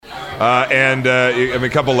And a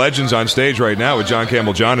couple legends on stage right now with John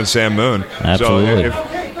Campbell John and Sam Moon. Absolutely. So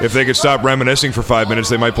if they could stop reminiscing for 5 minutes,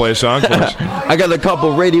 they might play a song for us. I got a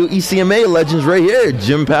couple radio ECMA legends right here.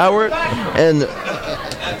 Jim Power and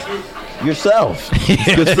yourself.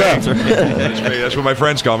 Good stuff. That's what my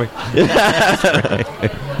friends call me.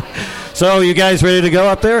 So, you guys ready to go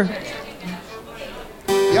up there?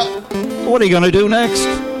 Yep. What are you going to do next?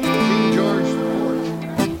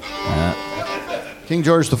 King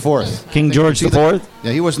George the Fourth. King George the Fourth?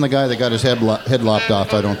 Yeah, he wasn't the guy that got his head lopped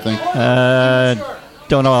off, I don't think.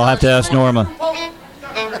 Don't know. I'll have to ask Norma.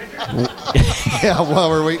 Yeah, while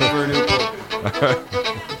we're waiting for a new book.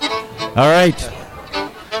 All right.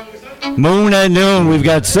 Moon at Noon. We've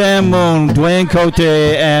got Sam Moon, Dwayne Cote,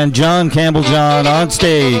 and John Campbell John on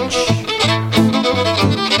stage.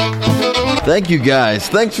 Thank you, guys.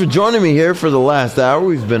 Thanks for joining me here for the last hour.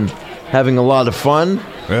 We've been having a lot of fun,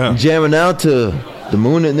 jamming out to the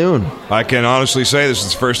Moon at Noon. I can honestly say this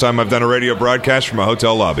is the first time I've done a radio broadcast from a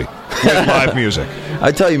hotel lobby with live music.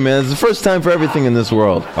 I tell you, man, it's the first time for everything in this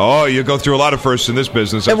world. Oh, you go through a lot of firsts in this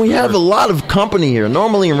business. And we have a lot of company here.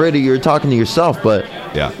 Normally in radio, you're talking to yourself, but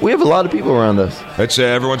we have a lot of people around us. It's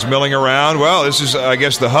everyone's milling around. Well, this is, I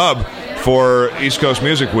guess, the hub for East Coast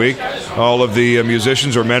Music Week. All of the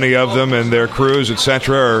musicians, or many of them, and their crews,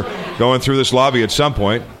 etc., are going through this lobby at some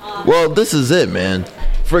point. Well, this is it, man.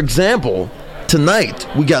 For example, tonight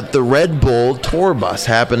we got the Red Bull tour bus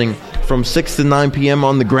happening from 6 to 9 p.m.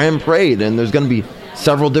 on the Grand Parade, and there's going to be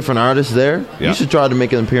several different artists there. Yeah. You should try to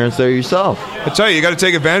make an appearance there yourself. I tell you got to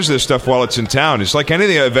take advantage of this stuff while it's in town. It's like any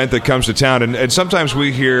event that comes to town, and sometimes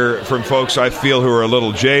we hear from folks I feel who are a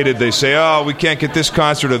little jaded. They say, oh, we can't get this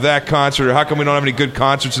concert or that concert, or how come we don't have any good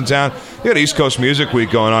concerts in town? You got East Coast Music Week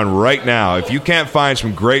going on right now. If you can't find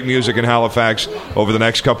some great music in Halifax over the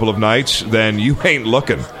next couple of nights, then you ain't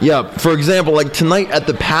looking. Yeah, for example, like tonight at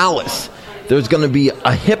the Palace, there's going to be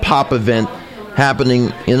a hip-hop event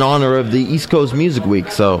happening in honor of the East Coast Music Week,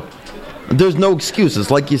 so there's no excuses,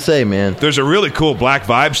 like you say, man. There's a really cool Black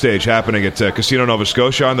Vibe stage happening at Casino Nova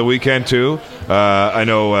Scotia on the weekend, too. I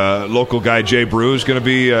know local guy Jay Brew is going to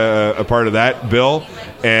be a part of that bill.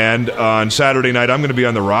 And on Saturday night, I'm going to be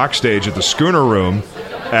on the rock stage at the Schooner Room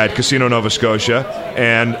at Casino Nova Scotia.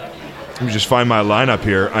 And let me just find my lineup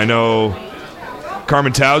here. I know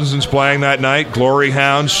Carmen Townsend's playing that night, Glory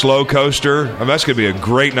Hound, Slow Coaster. I mean, that's going to be a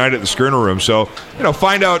great night at the Schooner Room. So,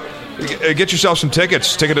 find out, get yourself some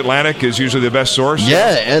tickets. Ticket Atlantic is usually the best source.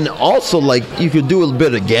 Yeah, and also, like, you could do a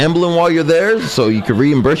bit of gambling while you're there, so you could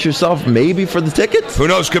reimburse yourself maybe for the tickets. Who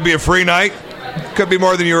knows? Could be a free night. Could be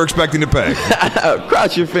more than you were expecting to pay.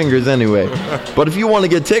 Cross your fingers anyway. But if you want to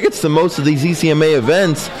get tickets to most of these ECMA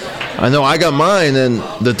events, I know I got mine, and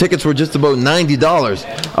the tickets were just about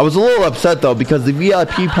 $90. I was a little upset, though, because the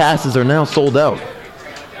VIP passes are now sold out.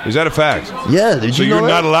 Is that a fact? Yeah, did you know you're that?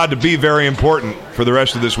 not allowed to be very important for the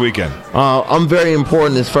rest of this weekend? I'm very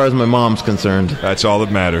important as far as my mom's concerned. That's all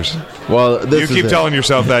that matters. Well, you keep telling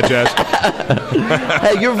yourself that, Jazz.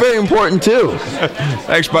 Hey, you're very important, too.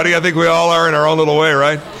 Thanks, buddy. I think we all are in our own little way,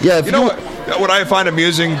 right? Yeah. You know what I find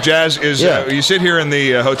amusing, Jazz, is you sit here in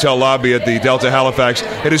the hotel lobby at the Delta Halifax.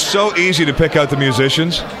 It is so easy to pick out the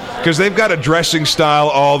musicians because they've got a dressing style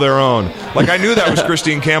all their own. Like, I knew that was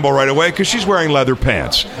Christine Campbell right away because she's wearing leather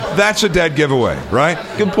pants. That's a dead giveaway, right?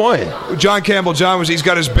 Good point. John Campbell John he's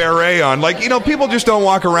got his beret on. Like, people just don't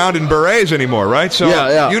walk around in berets anymore, right? So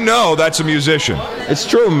you know that's a musician. It's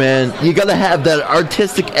true, man. You got to have that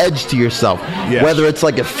artistic edge to yourself. Yes. Whether it's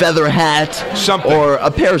like a feather hat something, or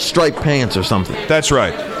a pair of striped pants or something. That's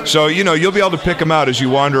right. So, you'll be able to pick them out as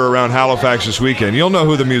you wander around Halifax this weekend. You'll know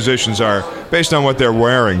who the musicians are based on what they're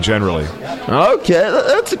wearing, generally. Okay,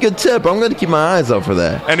 that's a good tip. I'm going to keep my eyes out for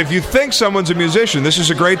that. And if you think someone's a musician, this is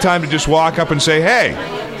a great time to just walk up and say, hey,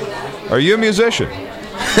 are you a musician?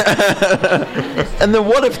 And then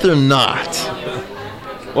what if they're not?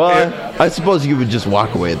 Well, I suppose you would just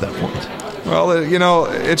walk away at that point. Well,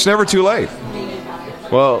 it's never too late.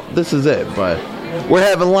 Well, this is it, but we're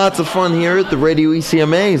having lots of fun here at the Radio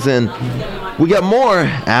ECMAs, and we got more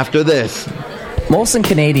after this. Molson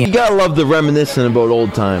Canadian. You gotta love the reminiscing about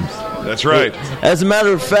old times. That's right. As a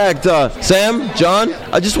matter of fact, Sam, John,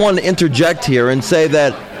 I just want to interject here and say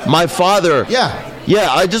that my father... Yeah,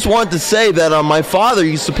 I just wanted to say that my father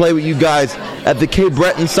used to play with you guys at the Cape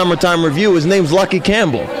Breton Summertime Review. His name's Lucky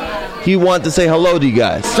Campbell. He wanted to say hello to you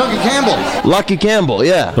guys. Lucky Campbell. Lucky Campbell,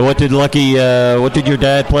 yeah. So what did what did your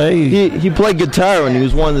dad play? He played guitar, and he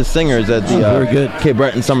was one of the singers at the very good. Cape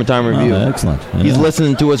Breton Summertime Review. Oh, excellent. Yeah. He's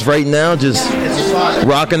listening to us right now, just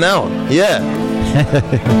rocking out. Yeah.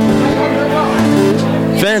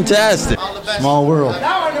 Fantastic. Small world.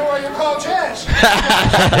 Now I know why you're called Jazz.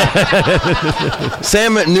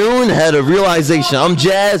 Sam at noon had a realization. I'm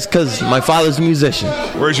Jazz because my father's a musician.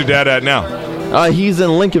 Where's your dad at now? He's in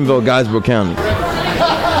Lincolnville, Guysborough County.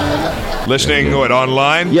 Listening,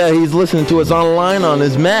 online? Yeah, he's listening to us online on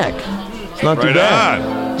his Mac. It's not too bad.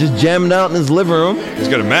 On. Just jamming out in his living room. He's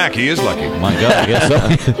got a Mac. He is lucky. My God, I guess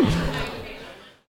so.